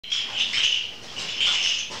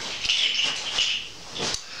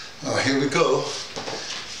Here we go.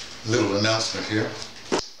 Little announcement here.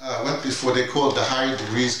 I went before they called the Higher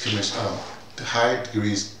Degrees Commission, the Higher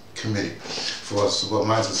Degrees Committee for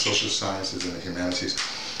mine's in social sciences and the humanities.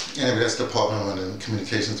 Anyway, that's the department, I'm in the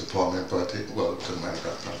communications department, but well, it doesn't matter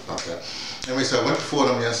about that. Anyway, so I went before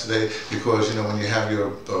them yesterday because, you know, when you have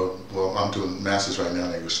your, well, I'm doing masters right now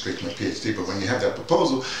and I go straight to my Ph.D., but when you have that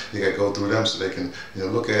proposal, you got to go through them so they can, you know,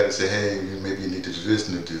 look at it and say, hey, maybe you need to do this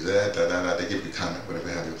and do that, they give you a comment, whatever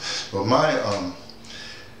have you. But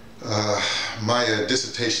my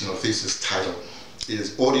dissertation or thesis title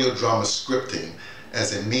is Audio Drama Scripting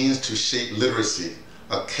as a Means to Shape Literacy,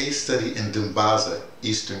 a case study in Dimbaza,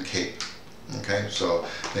 Eastern Cape. Okay, so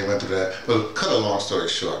they went through that. Well, cut a long story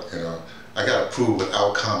short, you know, I got approved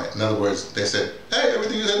without comment. In other words, they said, hey,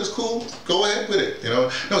 everything you said is cool, go ahead with it. You know,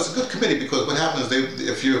 no, it's a good committee because what happens is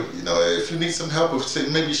if you need some help with, say,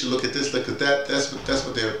 maybe you should look at this, look at that. That's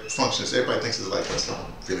what their function is. Everybody thinks it's like that's a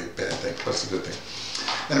really bad thing, but it's a good thing.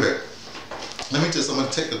 Anyway. I'm going to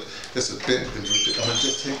take just a bit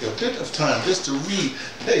of time just to read.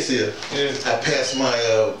 Hey, see, I passed my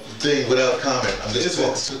thing without comment. I'm just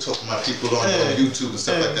talking to my people on YouTube and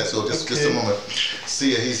stuff like that. So just a moment.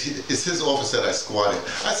 See, it's his office that I squat in.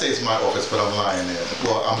 I say it's my office, but I'm lying there.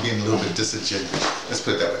 Well, I'm being a little bit disingenuous. Let's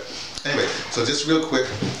put it that way. Anyway, so just real quick,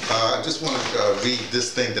 I just want to read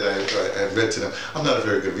this thing that I read to them. I'm not a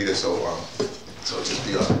very good reader, so just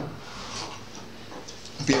be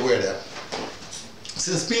aware of that.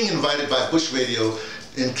 Since being invited by Bush Radio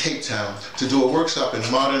in Cape Town to do a workshop in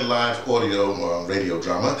modern live audio or radio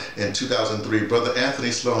drama in 2003, Brother Anthony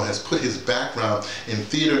Sloan has put his background in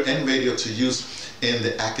theater and radio to use in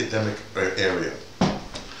the academic area.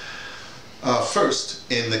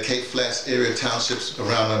 First, in the Cape Flats area townships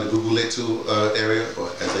around the Guguletu area, or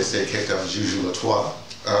as they say, Cape Town, Juju-Latois.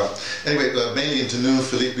 Anyway, mainly in Dunoon,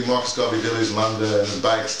 Philippe, Marcus Garvey Village, Lambda, and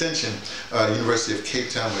by extension, University of Cape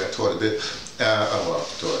Town, where I taught a bit. Well, I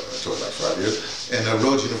taught like 5 years. And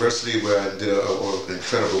Rhodes University, where I did an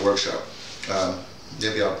incredible workshop.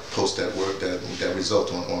 Maybe I'll post that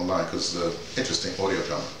result online because it's interesting audio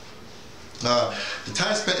drama. The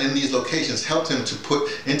time spent in these locations helped him to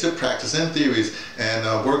put into practice and theories and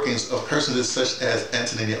workings of personages such as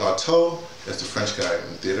Antonin Artaud, that's the French guy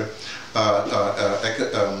in theater,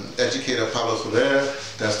 educator Pablo Ferrer,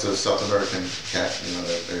 that's the South American cat, you know,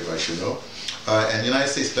 that everybody should know, and United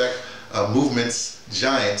States Black Movement's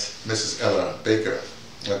giant, Mrs. Ella Baker.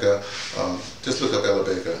 Okay, just look up Ella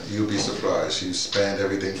Baker. You'll be surprised. She spanned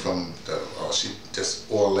everything from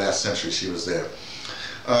all last century. She was there.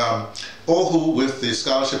 All who, with the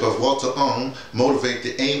scholarship of Walter Ong, motivate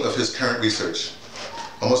the aim of his current research.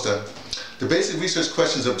 Almost done. The basic research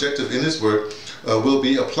questions objective in this work will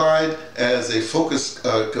be applied as a focused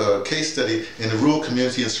case study in the rural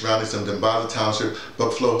community and surroundings of Dimbaza Township,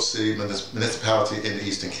 Buffalo City Municipality in the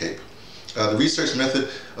Eastern Cape. The research method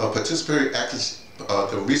of participatory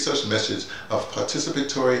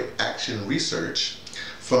action research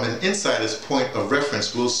from an insider's point of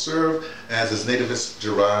reference will serve as his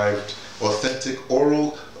nativist-derived, authentic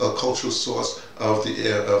oral cultural source of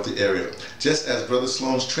the area. Just as Brother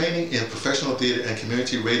Sloan's training in professional theater and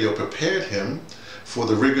community radio prepared him for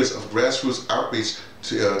the rigors of grassroots outreach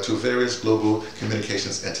to various global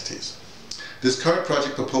communications entities. This current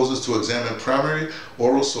project proposes to examine primary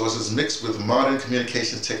oral sources mixed with modern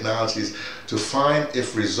communications technologies to find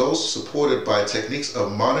if results supported by techniques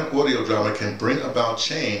of modern audio drama can bring about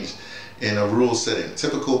change in a rural setting,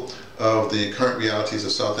 typical of the current realities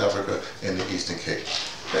of South Africa and the Eastern Cape.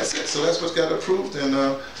 That's it. So that's what's got approved, and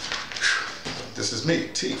this is me,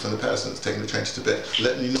 T from the Pattersons, taking the train to Tibet,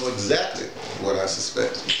 letting you know exactly what I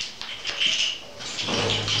suspect.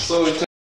 So